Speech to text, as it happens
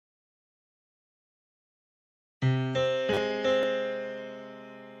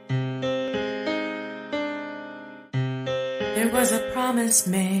was a promise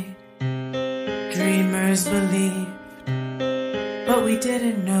made, dreamers believed, but we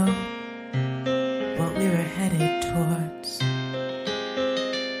didn't know what we were headed towards.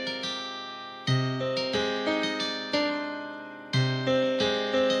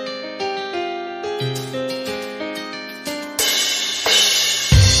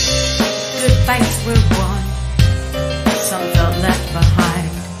 Good fights were won, some felt left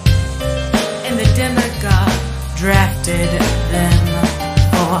behind, and the demagogue drafted them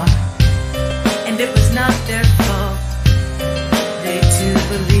for, and it was not their fault. They too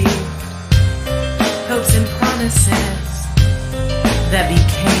believed hopes and promises that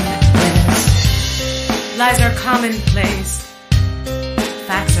became this. Lies are commonplace,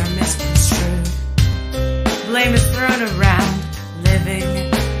 facts are misconstrued, blame is thrown around, living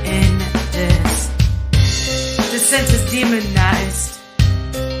in this. Dissent is demonized,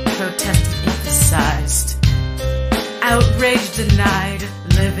 protest is emphasized, outrage denied,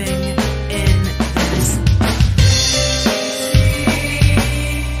 living in this.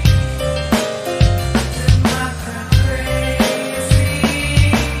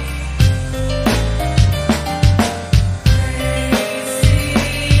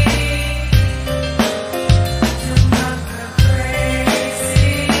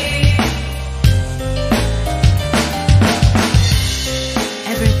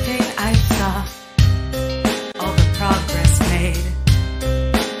 Everything I saw, all the progress made,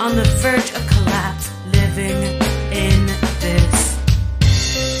 on the verge of collapse, living in this.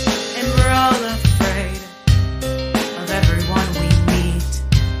 And we're all afraid of everyone we meet.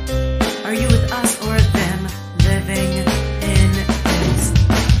 Are you with us or them, living in this?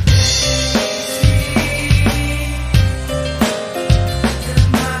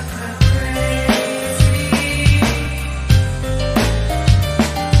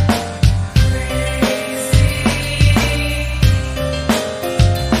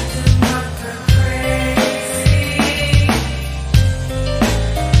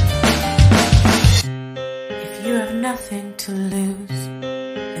 If you have nothing to lose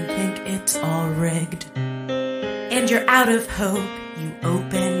and think it's all rigged, and you're out of hope, you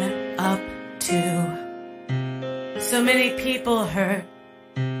open up to. So many people hurt,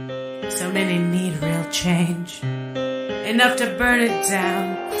 so many need real change, enough to burn it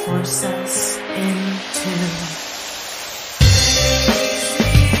down, force us into.